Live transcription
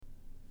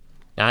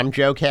I'm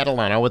Joe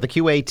Catalano with a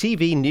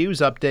QATV news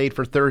update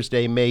for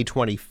Thursday, May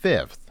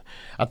 25th.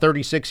 A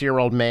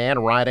 36-year-old man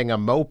riding a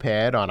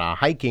moped on a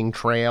hiking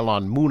trail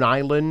on Moon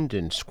Island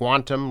in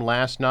Squantum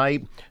last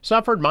night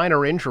suffered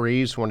minor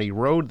injuries when he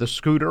rode the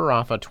scooter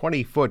off a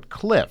 20-foot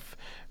cliff.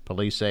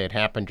 Police say it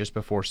happened just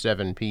before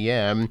 7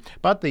 p.m.,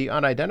 but the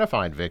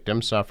unidentified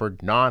victim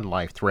suffered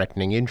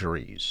non-life-threatening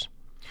injuries.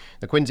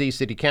 The Quincy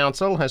City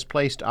Council has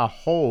placed a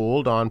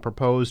hold on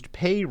proposed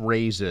pay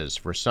raises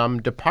for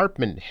some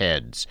department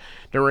heads.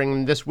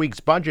 During this week's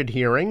budget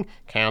hearing,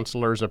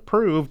 councilors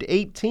approved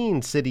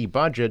 18 city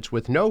budgets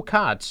with no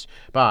cuts,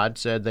 but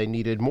said they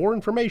needed more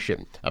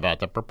information about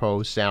the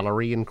proposed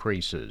salary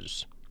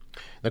increases.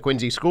 The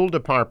Quincy School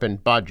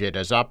Department budget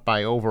is up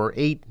by over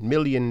 $8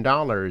 million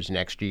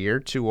next year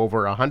to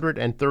over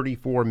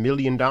 $134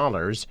 million.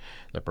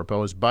 The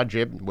proposed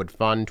budget would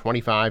fund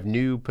 25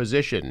 new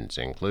positions,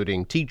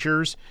 including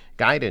teachers,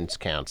 guidance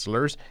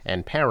counselors,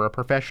 and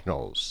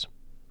paraprofessionals.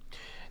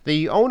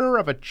 The owner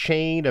of a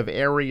chain of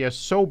area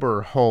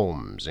sober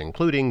homes,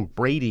 including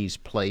Brady's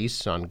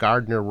Place on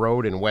Gardner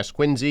Road in West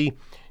Quincy,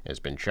 has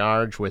been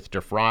charged with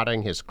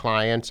defrauding his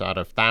clients out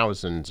of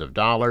thousands of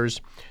dollars.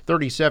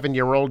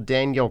 37-year-old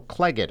Daniel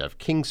Cleggett of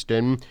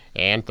Kingston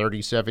and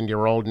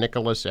 37-year-old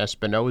Nicholas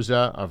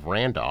Espinoza of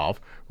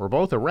Randolph were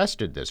both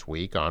arrested this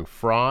week on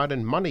fraud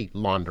and money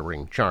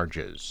laundering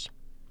charges.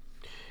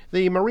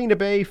 The Marina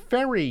Bay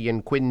Ferry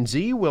in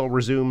Quincy will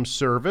resume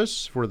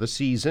service for the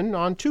season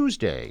on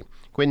Tuesday.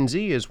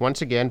 Quincy is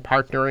once again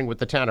partnering with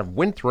the town of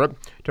Winthrop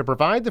to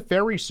provide the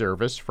ferry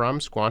service from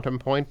Squantum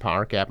Point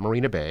Park at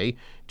Marina Bay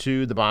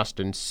to the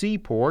Boston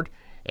Seaport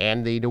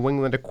and the New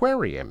England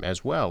Aquarium,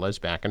 as well as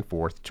back and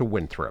forth to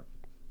Winthrop.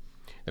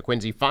 The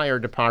Quincy Fire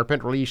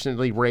Department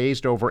recently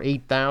raised over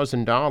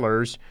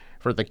 $8,000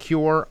 for the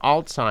Cure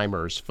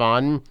Alzheimer's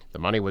Fund. The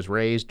money was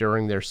raised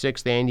during their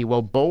 6th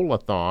annual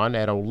Bowl-a-thon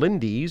at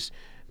O'Lindy's,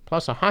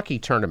 plus a hockey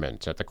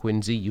tournament at the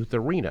Quincy Youth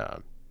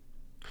Arena.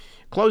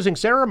 Closing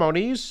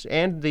ceremonies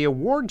and the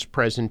awards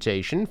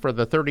presentation for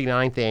the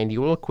 39th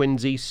annual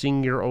Quincy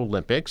Senior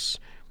Olympics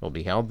will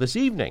be held this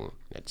evening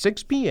at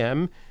 6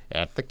 p.m.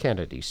 at the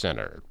Kennedy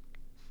Center.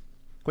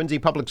 Quincy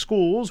Public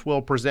Schools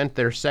will present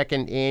their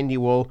 2nd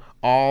annual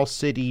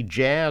All-City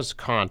Jazz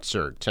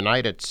Concert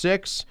tonight at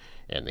 6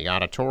 in the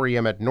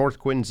auditorium at North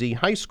Quincy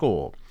High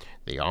School.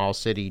 The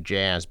All-City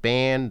Jazz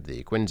Band,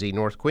 the Quincy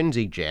North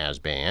Quincy Jazz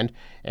Band,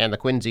 and the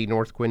Quincy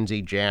North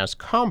Quincy Jazz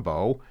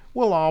Combo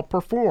will all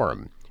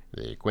perform.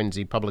 The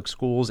Quincy Public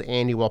Schools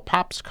annual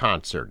Pops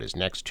Concert is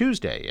next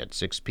Tuesday at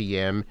 6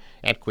 p.m.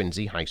 at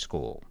Quincy High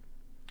School.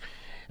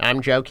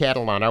 I'm Joe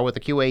Catalano with the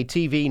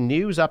QATV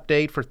News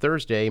Update for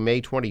Thursday,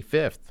 May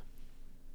 25th.